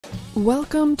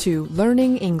Welcome to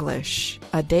Learning English,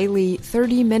 a daily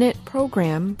 30-minute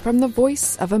program from the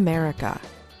Voice of America.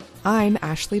 I'm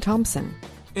Ashley Thompson.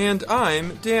 And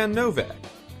I'm Dan Novak.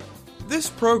 This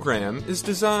program is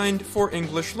designed for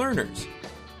English learners,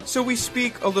 so we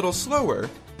speak a little slower,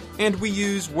 and we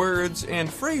use words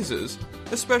and phrases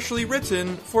especially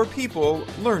written for people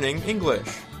learning English.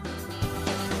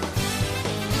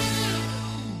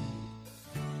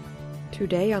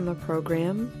 Today on the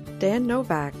program, Dan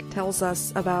Novak tells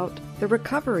us about the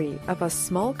recovery of a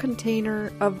small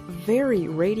container of very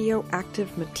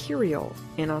radioactive material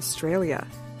in Australia.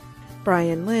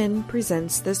 Brian Lynn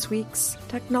presents this week's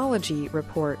Technology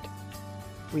Report.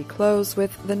 We close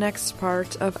with the next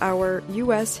part of our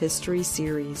U.S. History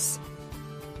series.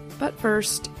 But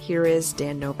first, here is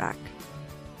Dan Novak.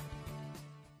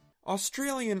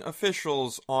 Australian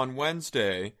officials on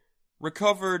Wednesday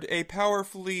recovered a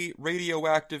powerfully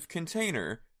radioactive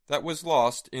container that was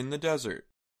lost in the desert.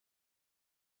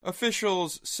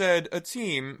 Officials said a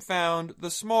team found the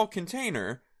small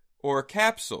container, or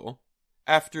capsule,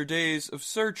 after days of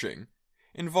searching,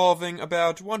 involving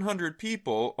about 100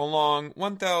 people along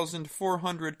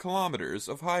 1,400 kilometers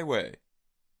of highway.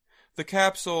 The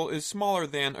capsule is smaller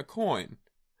than a coin,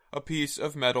 a piece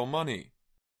of metal money.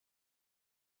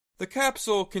 The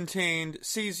capsule contained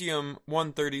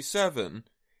cesium-137,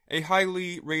 a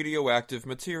highly radioactive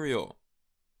material.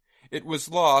 It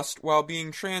was lost while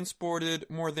being transported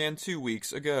more than 2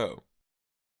 weeks ago.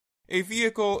 A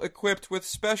vehicle equipped with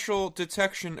special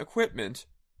detection equipment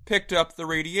picked up the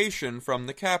radiation from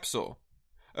the capsule,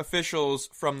 officials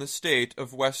from the state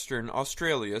of Western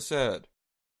Australia said.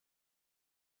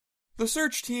 The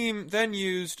search team then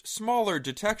used smaller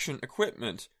detection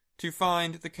equipment to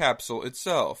find the capsule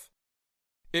itself.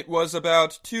 It was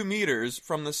about 2 meters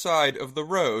from the side of the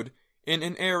road in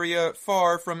an area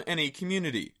far from any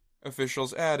community,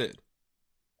 officials added.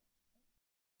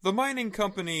 The mining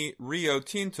company Rio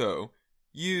Tinto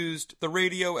used the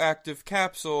radioactive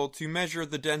capsule to measure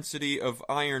the density of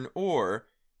iron ore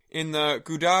in the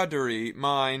Goodadari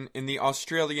mine in the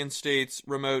Australian state's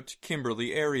remote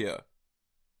Kimberley area.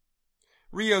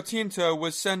 Rio Tinto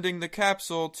was sending the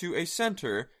capsule to a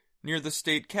center near the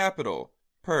state capital,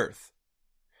 Perth.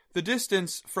 The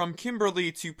distance from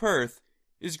Kimberley to Perth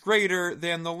is greater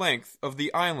than the length of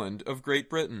the island of Great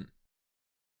Britain.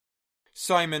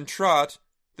 Simon Trott,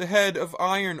 the head of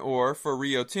iron ore for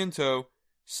Rio Tinto,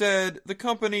 said the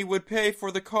company would pay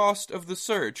for the cost of the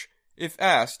search if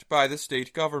asked by the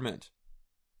state government.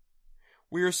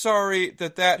 "We are sorry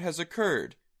that has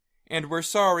occurred, and we're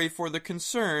sorry for the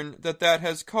concern that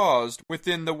has caused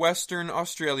within the Western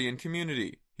Australian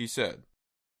community," he said.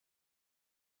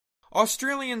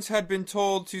 Australians had been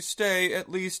told to stay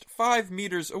at least 5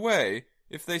 meters away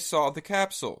if they saw the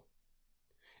capsule.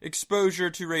 Exposure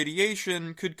to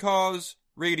radiation could cause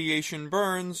radiation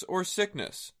burns or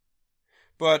sickness,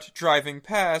 but driving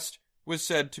past was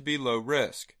said to be low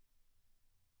risk.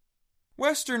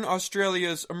 Western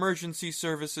Australia's Emergency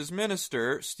Services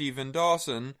Minister, Stephen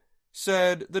Dawson,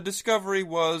 said the discovery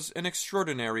was an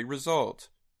extraordinary result.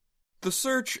 The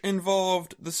search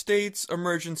involved the state's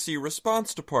Emergency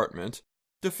Response Department,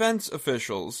 defense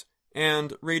officials,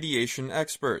 and radiation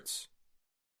experts.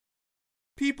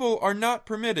 People are not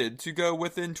permitted to go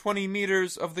within 20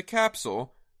 meters of the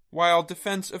capsule while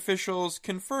defense officials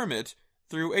confirm it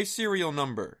through a serial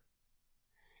number.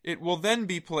 It will then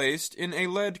be placed in a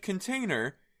lead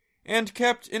container and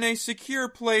kept in a secure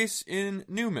place in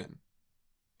Newman.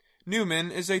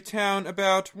 Newman is a town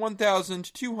about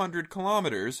 1,200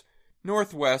 kilometers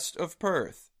northwest of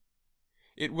Perth.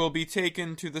 It will be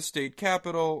taken to the state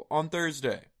capital on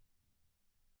Thursday.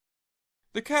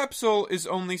 The capsule is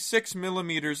only 6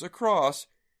 millimeters across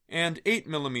and 8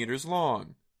 millimeters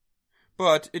long,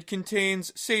 but it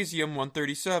contains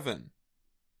cesium-137.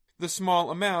 The small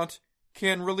amount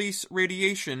can release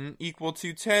radiation equal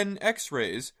to 10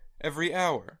 X-rays every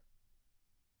hour.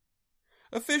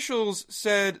 Officials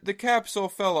said the capsule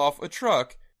fell off a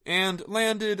truck and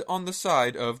landed on the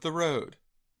side of the road.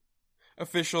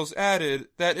 Officials added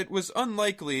that it was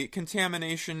unlikely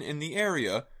contamination in the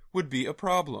area would be a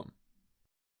problem.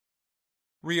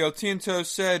 Rio Tinto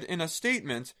said in a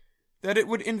statement that it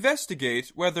would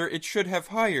investigate whether it should have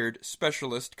hired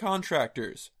specialist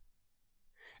contractors.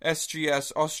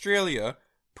 SGS Australia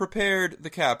prepared the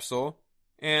capsule,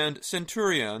 and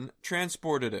Centurion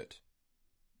transported it.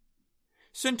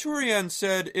 Centurion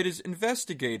said it is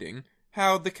investigating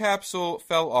how the capsule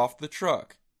fell off the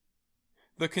truck.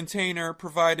 The container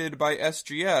provided by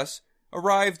SGS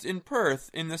arrived in Perth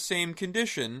in the same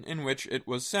condition in which it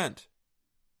was sent.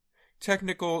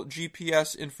 Technical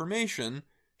GPS information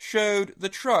showed the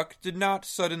truck did not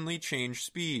suddenly change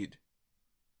speed.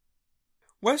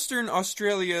 Western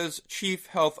Australia's Chief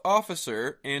Health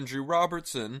Officer, Andrew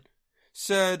Robertson,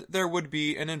 said there would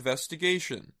be an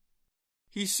investigation.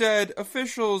 He said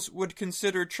officials would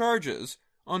consider charges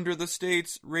under the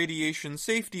state's radiation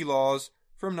safety laws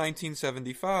from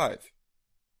 1975.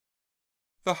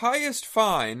 The highest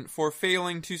fine for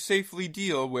failing to safely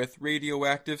deal with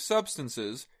radioactive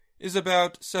substances is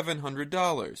about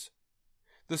 $700.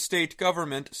 The state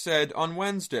government said on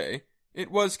Wednesday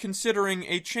it was considering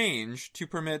a change to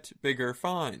permit bigger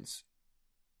fines.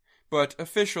 But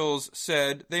officials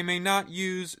said they may not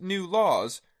use new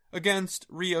laws against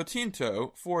Rio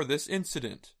Tinto for this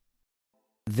incident.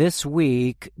 This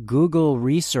week, Google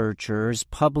researchers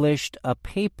published a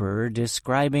paper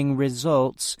describing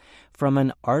results from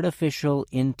an artificial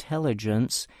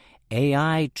intelligence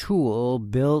AI tool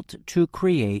built to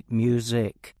create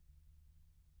music.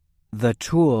 The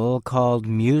tool, called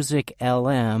Music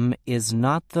LM, is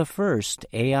not the first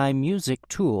AI music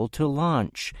tool to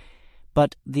launch,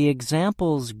 but the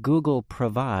examples Google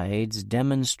provides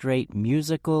demonstrate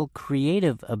musical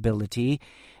creative ability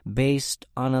based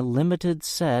on a limited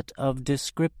set of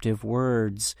descriptive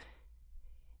words.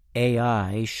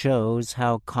 AI shows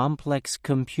how complex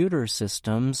computer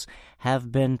systems have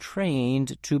been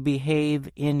trained to behave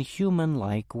in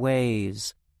human-like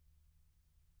ways.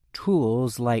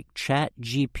 Tools like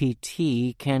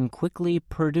ChatGPT can quickly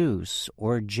produce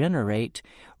or generate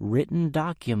written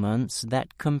documents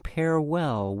that compare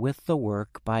well with the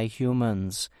work by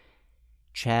humans.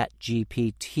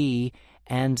 ChatGPT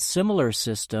and similar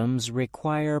systems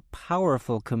require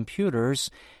powerful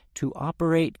computers to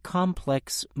operate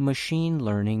complex machine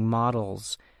learning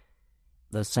models.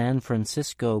 The San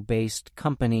Francisco-based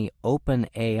company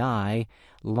OpenAI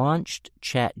launched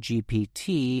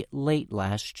ChatGPT late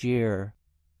last year.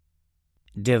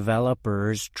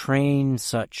 Developers train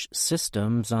such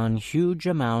systems on huge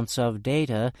amounts of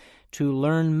data to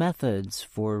learn methods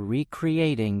for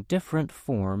recreating different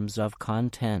forms of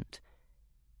content.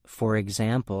 For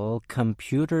example,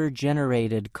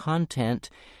 computer-generated content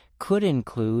could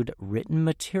include written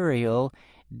material,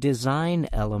 design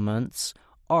elements,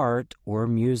 art, or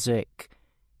music.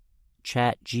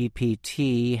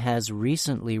 ChatGPT has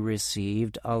recently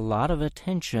received a lot of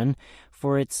attention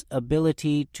for its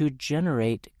ability to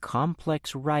generate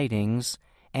complex writings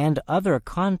and other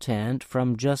content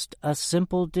from just a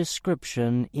simple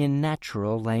description in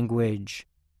natural language.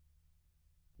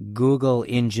 Google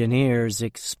engineers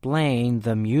explain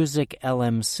the Music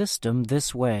LM system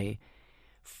this way.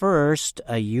 First,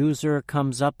 a user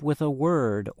comes up with a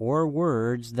word or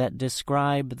words that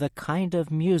describe the kind of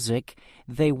music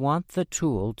they want the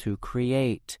tool to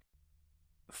create.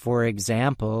 For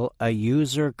example, a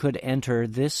user could enter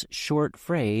this short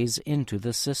phrase into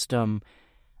the system: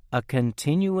 a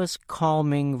continuous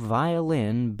calming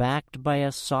violin backed by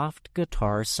a soft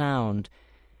guitar sound.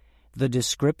 The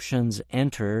descriptions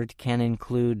entered can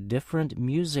include different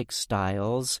music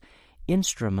styles,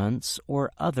 instruments,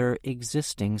 or other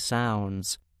existing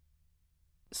sounds.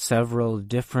 Several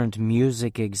different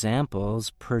music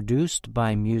examples produced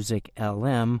by Music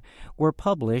LM were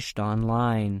published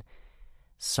online.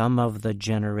 Some of the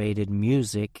generated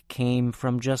music came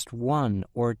from just one-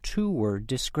 or two-word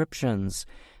descriptions,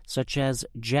 such as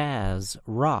jazz,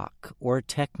 rock, or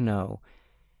techno.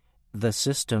 The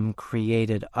system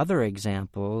created other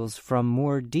examples from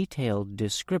more detailed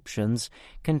descriptions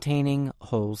containing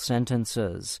whole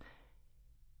sentences.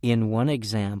 In one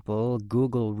example,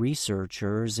 Google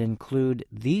researchers include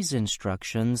these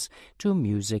instructions to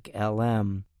Music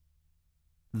LM.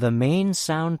 The main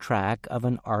soundtrack of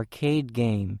an arcade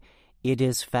game. It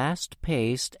is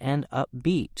fast-paced and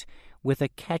upbeat, with a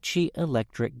catchy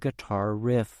electric guitar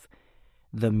riff.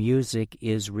 The music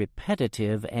is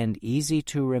repetitive and easy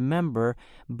to remember,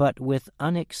 but with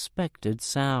unexpected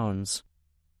sounds.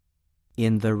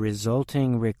 In the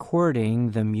resulting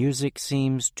recording, the music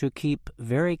seems to keep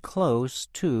very close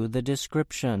to the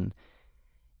description.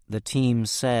 The team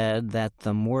said that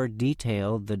the more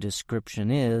detailed the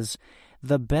description is,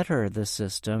 the better the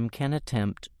system can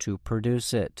attempt to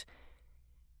produce it.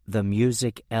 The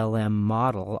Music LM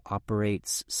model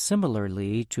operates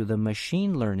similarly to the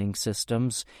machine learning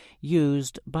systems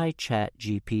used by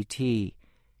ChatGPT.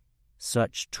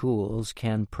 Such tools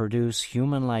can produce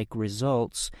human-like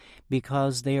results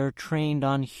because they are trained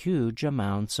on huge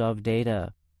amounts of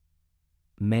data.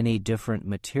 Many different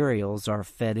materials are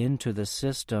fed into the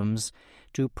systems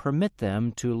to permit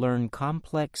them to learn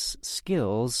complex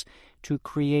skills to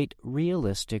create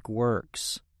realistic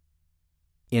works.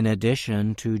 In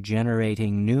addition to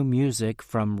generating new music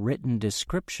from written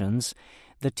descriptions,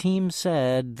 The team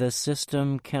said the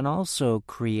system can also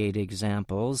create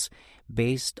examples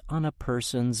based on a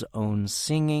person's own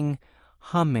singing,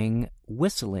 humming,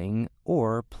 whistling,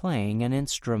 or playing an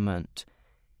instrument.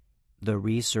 The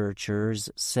researchers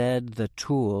said the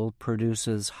tool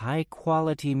produces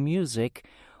high-quality music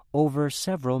over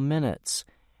several minutes,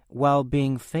 while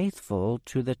being faithful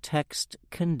to the text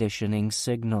conditioning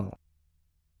signal.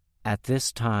 At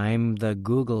this time, the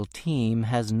Google team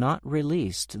has not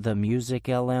released the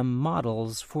MusicLM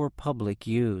models for public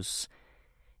use.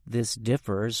 This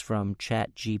differs from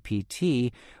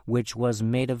ChatGPT, which was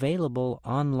made available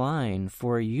online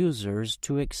for users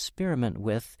to experiment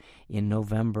with in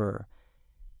November.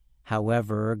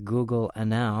 However, Google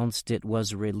announced it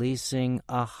was releasing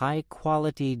a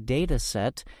high-quality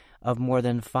dataset of more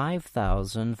than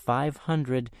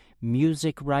 5,500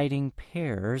 music writing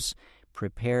pairs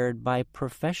prepared by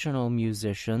professional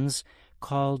musicians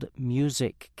called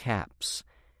music caps.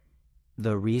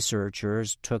 The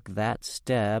researchers took that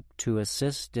step to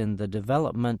assist in the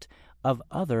development of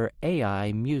other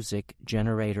AI music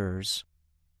generators.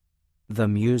 The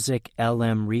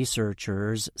MusicLM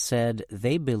researchers said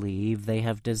they believe they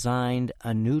have designed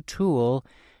a new tool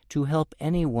to help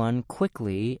anyone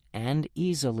quickly and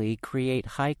easily create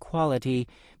high-quality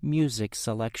music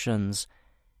selections.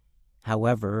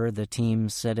 However, the team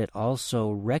said it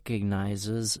also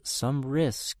recognizes some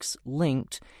risks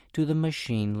linked to the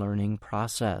machine learning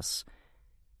process.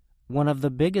 One of the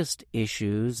biggest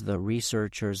issues the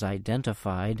researchers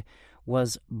identified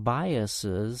was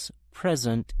biases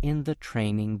present in the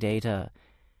training data.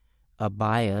 A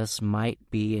bias might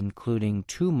be including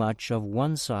too much of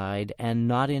one side and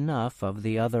not enough of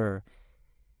the other.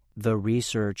 The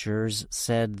researchers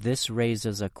said this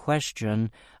raises a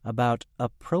question about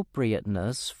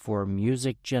appropriateness for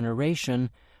music generation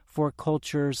for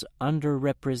cultures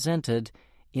underrepresented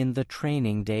in the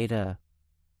training data.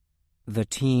 The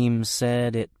team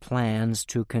said it plans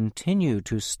to continue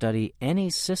to study any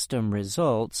system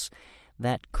results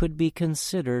that could be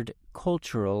considered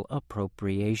cultural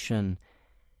appropriation.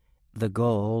 The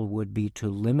goal would be to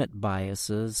limit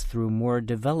biases through more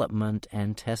development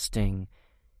and testing.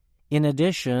 In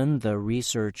addition, the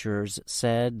researchers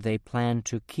said they plan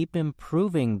to keep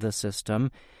improving the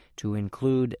system to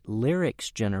include lyrics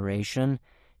generation,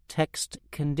 text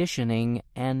conditioning,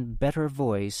 and better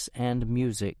voice and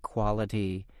music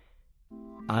quality.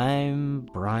 I'm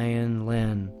Brian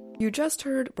Lynn. You just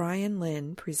heard Brian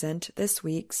Lynn present this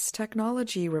week's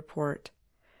Technology Report.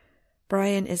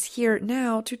 Brian is here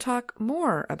now to talk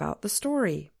more about the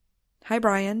story. Hi,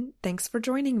 Brian. Thanks for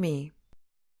joining me.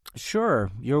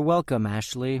 Sure. You're welcome,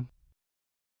 Ashley.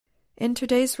 In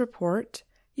today's report,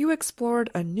 you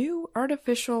explored a new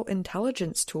artificial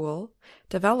intelligence tool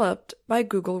developed by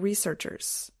Google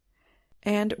researchers.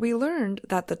 And we learned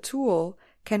that the tool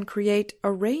can create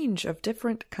a range of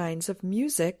different kinds of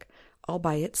music all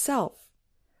by itself.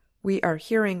 We are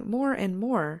hearing more and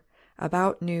more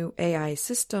about new AI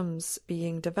systems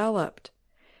being developed.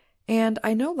 And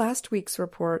I know last week's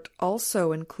report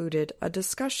also included a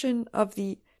discussion of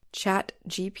the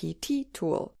ChatGPT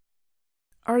tool.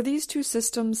 Are these two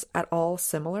systems at all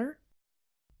similar?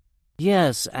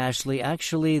 Yes, Ashley,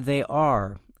 actually they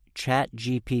are.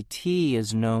 ChatGPT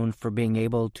is known for being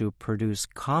able to produce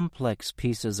complex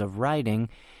pieces of writing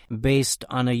based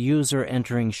on a user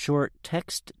entering short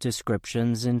text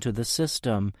descriptions into the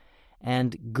system,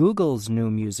 and Google's new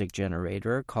music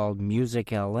generator, called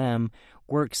MusicLM,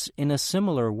 works in a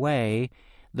similar way.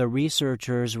 The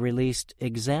researchers released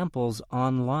examples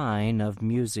online of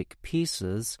music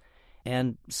pieces,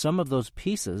 and some of those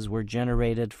pieces were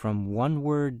generated from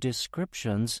one-word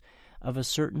descriptions of a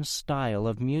certain style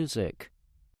of music.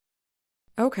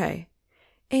 Okay.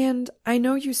 And I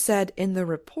know you said in the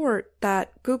report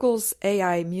that Google's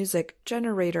AI music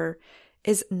generator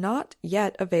is not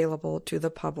yet available to the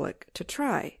public to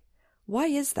try. Why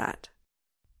is that?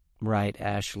 Right,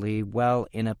 Ashley. Well,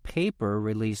 in a paper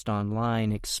released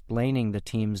online explaining the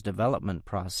team's development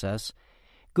process,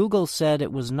 Google said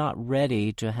it was not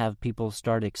ready to have people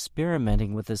start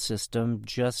experimenting with the system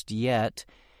just yet.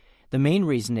 The main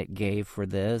reason it gave for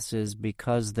this is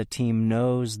because the team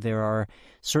knows there are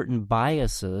certain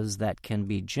biases that can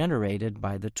be generated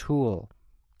by the tool.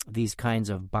 These kinds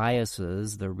of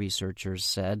biases, the researchers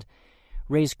said,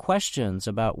 raise questions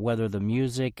about whether the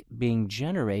music being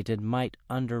generated might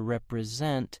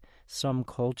underrepresent some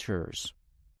cultures.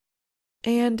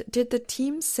 And did the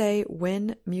team say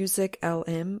when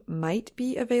MusicLM might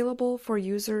be available for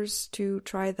users to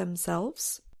try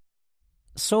themselves?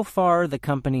 So far, the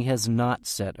company has not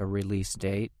set a release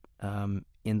date.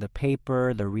 In the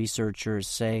paper, the researchers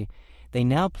say They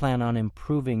now plan on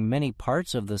improving many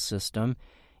parts of the system,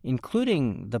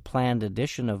 including the planned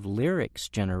addition of lyrics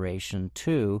generation,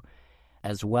 too,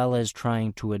 as well as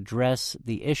trying to address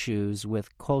the issues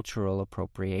with cultural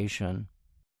appropriation.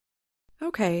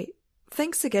 Okay,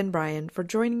 thanks again, Brian, for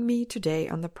joining me today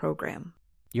on the program.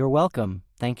 You're welcome.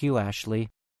 Thank you, Ashley.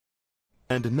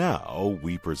 And now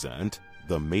we present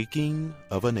The Making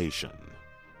of a Nation.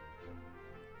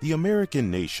 The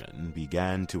American nation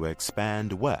began to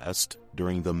expand west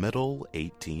during the middle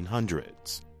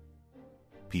 1800s.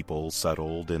 People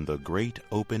settled in the great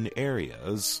open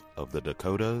areas of the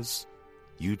Dakotas,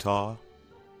 Utah,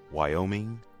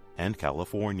 Wyoming, and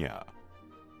California.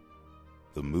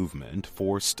 The movement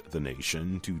forced the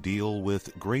nation to deal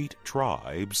with great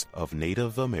tribes of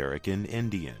Native American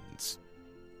Indians.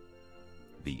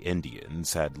 The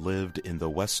Indians had lived in the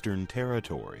Western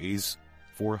Territories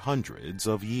for hundreds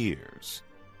of years.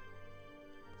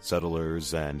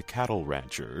 Settlers and cattle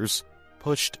ranchers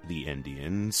pushed the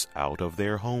Indians out of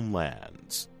their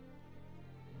homelands.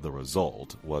 The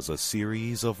result was a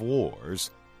series of wars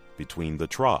between the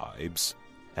tribes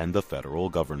and the federal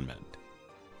government.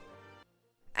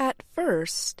 At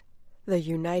first, the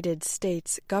United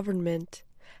States government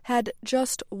had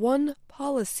just one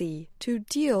policy to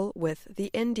deal with the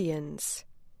Indians.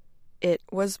 It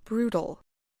was brutal.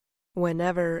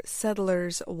 Whenever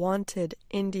settlers wanted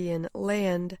Indian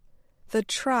land, the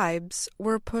tribes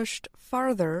were pushed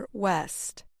farther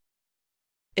west.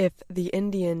 If the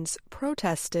Indians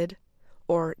protested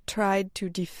or tried to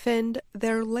defend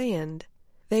their land,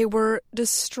 they were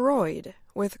destroyed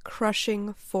with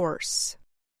crushing force.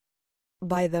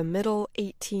 By the middle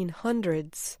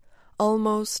 1800s,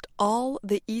 almost all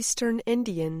the eastern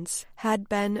Indians had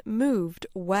been moved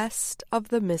west of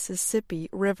the Mississippi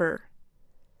River.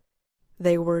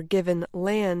 They were given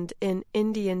land in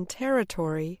Indian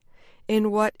Territory in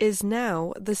what is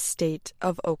now the state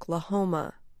of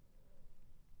Oklahoma.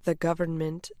 The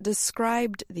government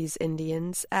described these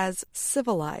Indians as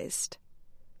civilized.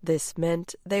 This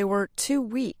meant they were too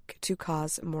weak to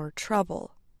cause more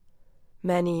trouble.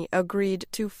 Many agreed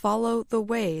to follow the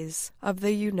ways of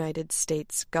the United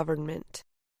States government.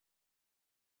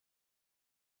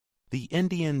 The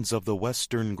Indians of the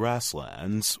western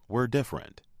grasslands were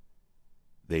different.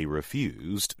 They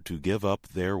refused to give up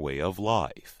their way of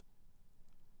life.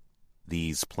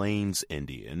 These Plains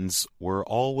Indians were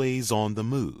always on the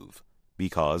move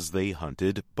because they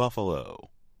hunted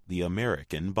buffalo, the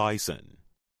American bison.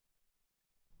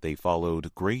 They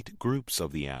followed great groups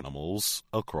of the animals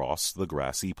across the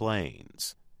grassy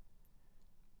plains.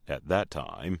 At that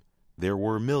time, there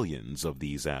were millions of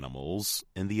these animals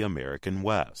in the American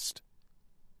West.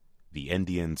 The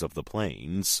Indians of the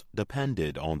plains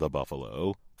depended on the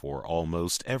buffalo for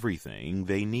almost everything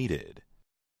they needed.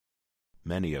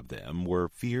 Many of them were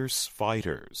fierce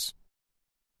fighters.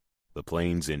 The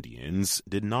Plains Indians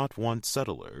did not want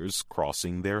settlers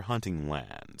crossing their hunting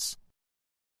lands.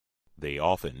 They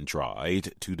often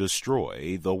tried to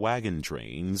destroy the wagon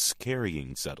trains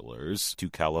carrying settlers to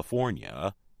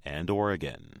California and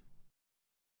Oregon.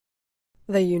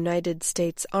 The United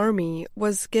States Army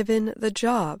was given the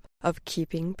job of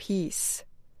keeping peace.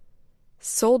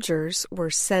 Soldiers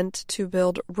were sent to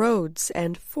build roads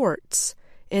and forts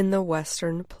in the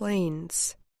western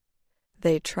plains.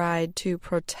 They tried to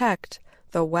protect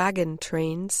the wagon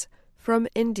trains from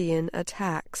Indian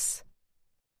attacks.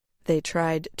 They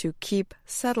tried to keep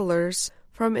settlers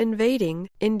from invading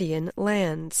Indian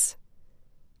lands.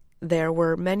 There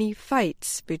were many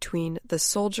fights between the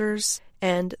soldiers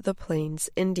and the Plains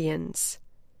Indians.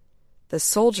 The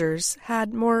soldiers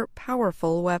had more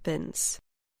powerful weapons.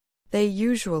 They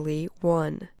usually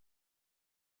won.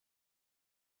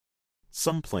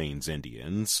 Some Plains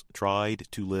Indians tried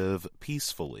to live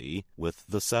peacefully with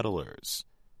the settlers.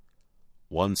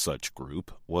 One such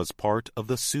group was part of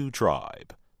the Sioux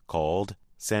tribe, called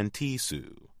Santee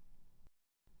Sioux.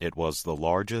 It was the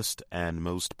largest and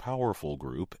most powerful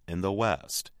group in the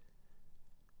West.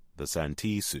 The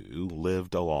Santee Sioux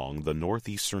lived along the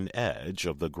northeastern edge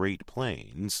of the Great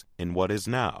Plains in what is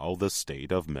now the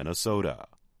state of Minnesota.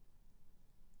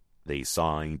 They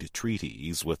signed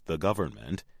treaties with the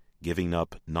government, giving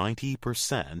up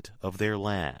 90% of their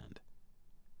land.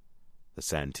 The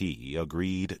Santee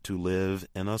agreed to live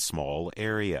in a small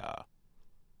area.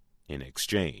 In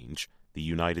exchange, the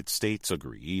United States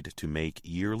agreed to make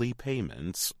yearly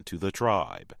payments to the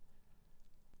tribe.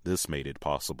 This made it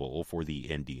possible for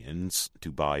the Indians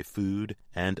to buy food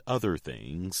and other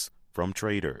things from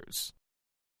traders.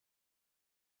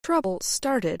 Trouble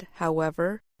started,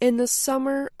 however, in the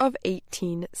summer of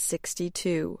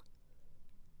 1862.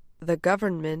 the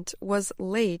government was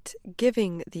late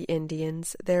giving the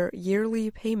Indians their yearly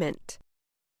payment.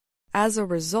 As a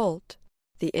result,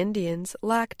 the Indians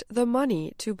lacked the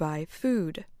money to buy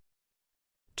food.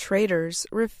 Traders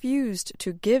refused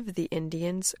to give the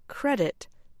Indians credit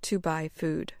to buy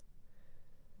food.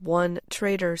 One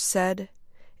trader said,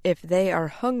 "If they are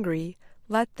hungry,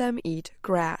 let them eat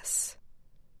grass."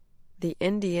 The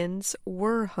Indians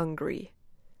were hungry.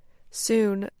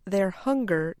 Soon their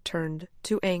hunger turned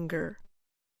to anger.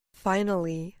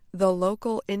 Finally, the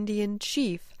local Indian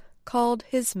chief called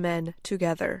his men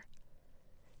together.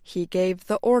 He gave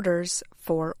the orders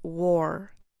for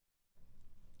war.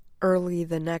 Early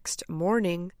the next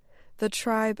morning, the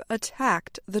tribe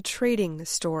attacked the trading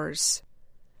stores.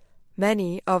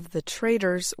 Many of the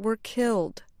traders were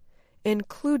killed,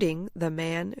 including the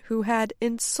man who had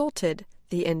insulted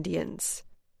the Indians.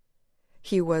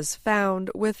 He was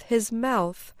found with his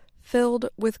mouth filled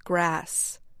with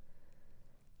grass.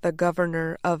 The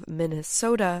governor of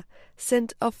Minnesota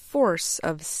sent a force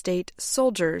of state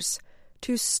soldiers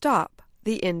to stop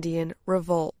the Indian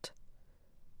revolt.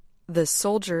 The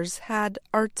soldiers had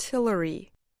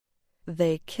artillery.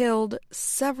 They killed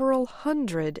several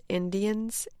hundred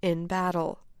Indians in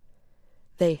battle.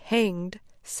 They hanged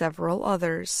several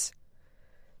others.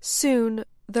 Soon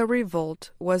the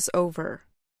revolt was over.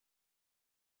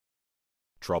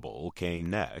 Trouble came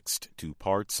next to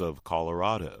parts of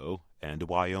Colorado and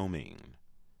Wyoming.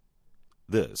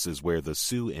 This is where the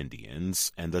Sioux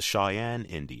Indians and the Cheyenne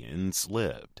Indians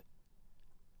lived.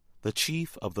 The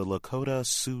chief of the Lakota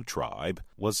Sioux tribe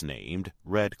was named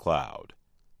Red Cloud.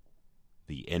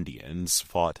 The Indians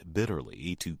fought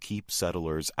bitterly to keep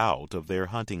settlers out of their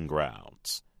hunting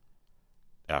grounds.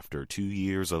 After 2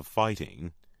 years of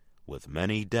fighting, with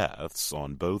many deaths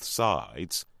on both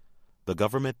sides, the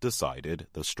government decided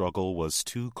the struggle was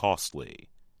too costly.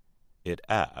 It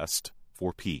asked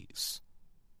for peace.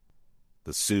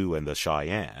 The Sioux and the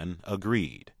Cheyenne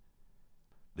agreed.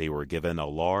 They were given a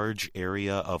large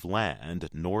area of land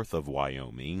north of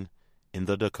Wyoming in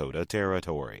the Dakota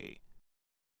Territory.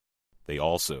 They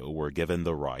also were given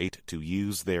the right to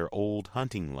use their old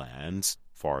hunting lands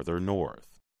farther north.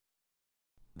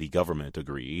 The government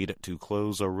agreed to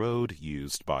close a road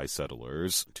used by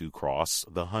settlers to cross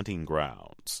the hunting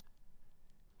grounds,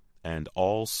 and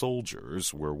all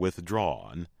soldiers were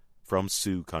withdrawn from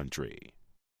Sioux country.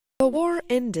 The war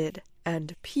ended,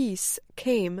 and peace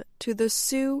came to the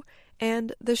Sioux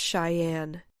and the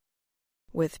Cheyenne.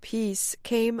 With peace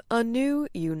came a new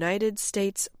United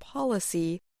States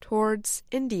policy towards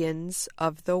Indians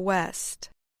of the West.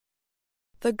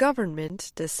 The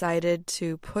government decided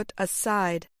to put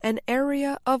aside an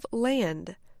area of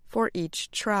land for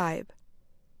each tribe.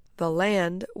 The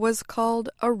land was called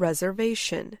a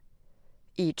reservation.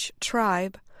 Each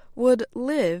tribe would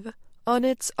live on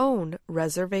its own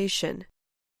reservation.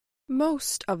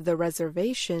 Most of the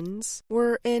reservations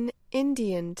were in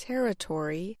Indian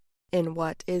Territory in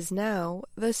what is now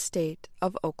the state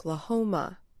of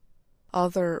Oklahoma.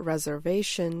 Other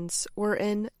reservations were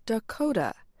in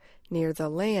Dakota, near the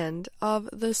land of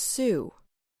the Sioux.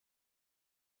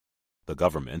 The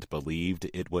government believed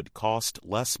it would cost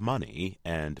less money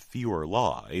and fewer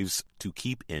lives to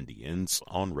keep Indians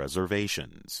on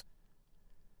reservations.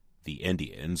 The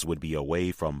Indians would be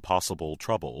away from possible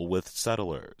trouble with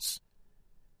settlers.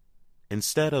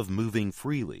 Instead of moving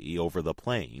freely over the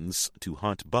plains to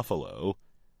hunt buffalo,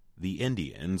 the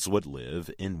Indians would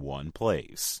live in one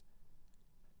place.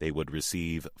 They would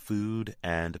receive food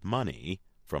and money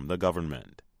from the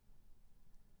government.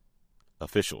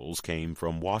 Officials came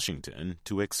from Washington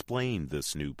to explain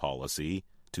this new policy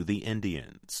to the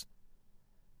Indians.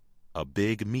 A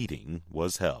big meeting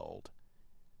was held.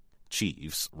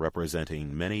 Chiefs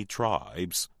representing many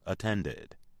tribes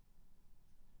attended.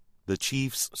 The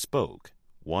chiefs spoke,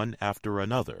 one after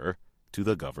another, to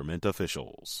the government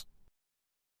officials.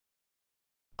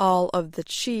 All of the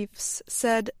chiefs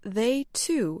said they,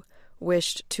 too,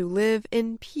 wished to live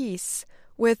in peace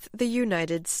with the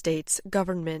United States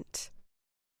government.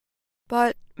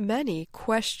 But many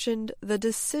questioned the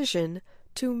decision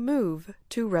to move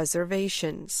to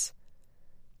reservations.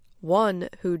 One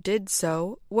who did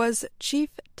so was Chief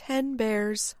Ten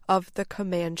Bears of the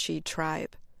Comanche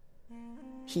tribe.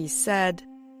 He said,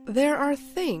 "There are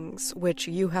things which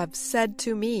you have said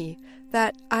to me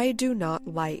that I do not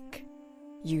like.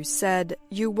 You said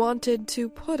you wanted to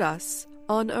put us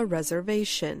on a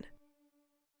reservation.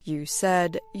 You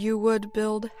said you would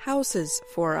build houses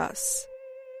for us.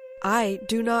 I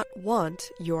do not want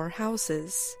your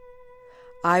houses.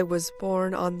 I was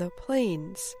born on the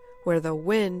plains where the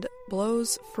wind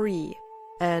blows free,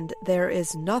 and there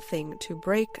is nothing to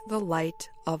break the light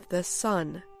of the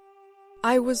sun.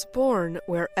 I was born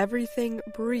where everything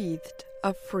breathed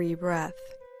a free breath.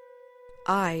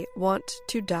 I want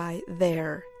to die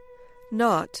there,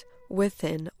 not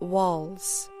within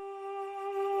walls.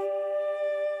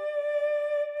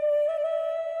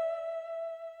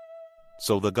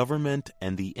 So the government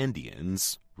and the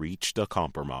Indians reached a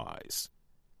compromise.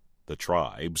 The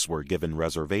tribes were given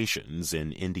reservations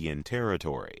in Indian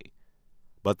Territory,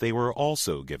 but they were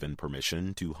also given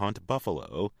permission to hunt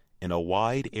buffalo in a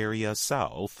wide area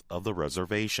south of the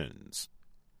reservations.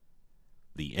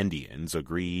 The Indians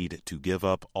agreed to give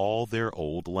up all their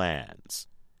old lands.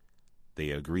 They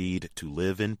agreed to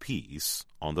live in peace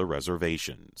on the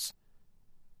reservations.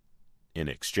 In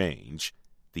exchange,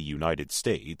 the United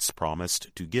States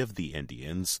promised to give the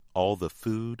Indians all the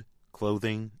food,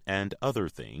 clothing, and other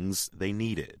things they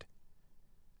needed.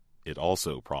 It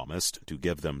also promised to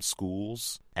give them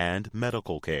schools and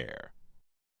medical care.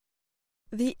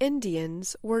 The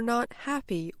Indians were not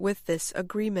happy with this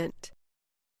agreement.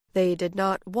 They did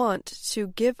not want to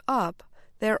give up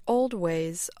their old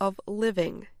ways of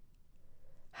living.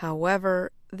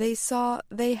 However, they saw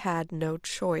they had no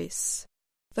choice.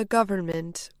 The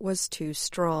government was too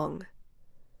strong.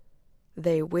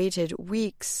 They waited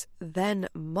weeks, then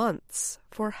months,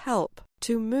 for help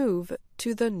to move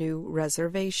to the new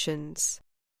reservations.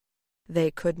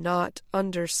 They could not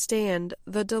understand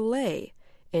the delay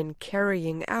in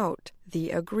carrying out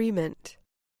the agreement.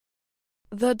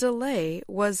 The delay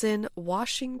was in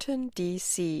Washington,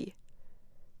 D.C.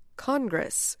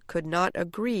 Congress could not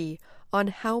agree on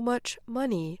how much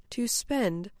money to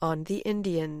spend on the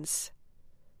Indians.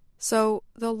 So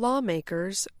the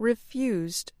lawmakers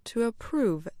refused to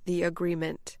approve the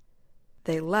agreement.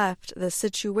 They left the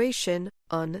situation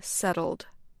unsettled.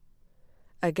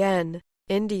 Again,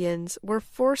 Indians were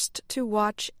forced to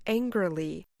watch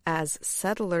angrily as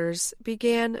settlers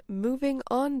began moving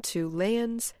on to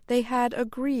lands they had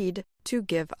agreed to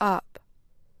give up.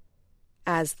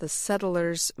 As the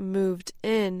settlers moved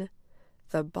in,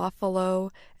 the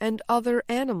buffalo and other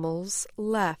animals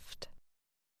left.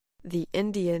 The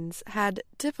Indians had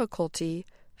difficulty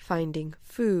finding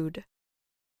food.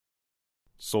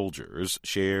 Soldiers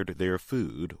shared their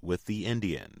food with the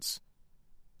Indians.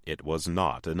 It was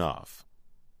not enough.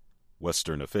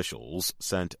 Western officials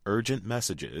sent urgent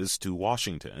messages to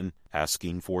Washington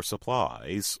asking for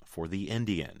supplies for the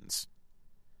Indians.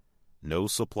 No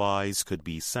supplies could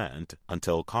be sent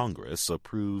until Congress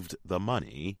approved the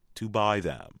money to buy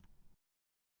them.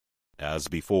 As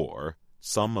before,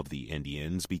 some of the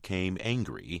Indians became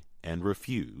angry and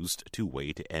refused to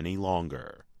wait any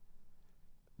longer.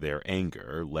 Their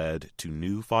anger led to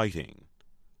new fighting.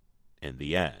 In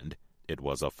the end, it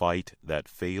was a fight that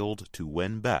failed to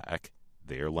win back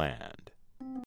their land.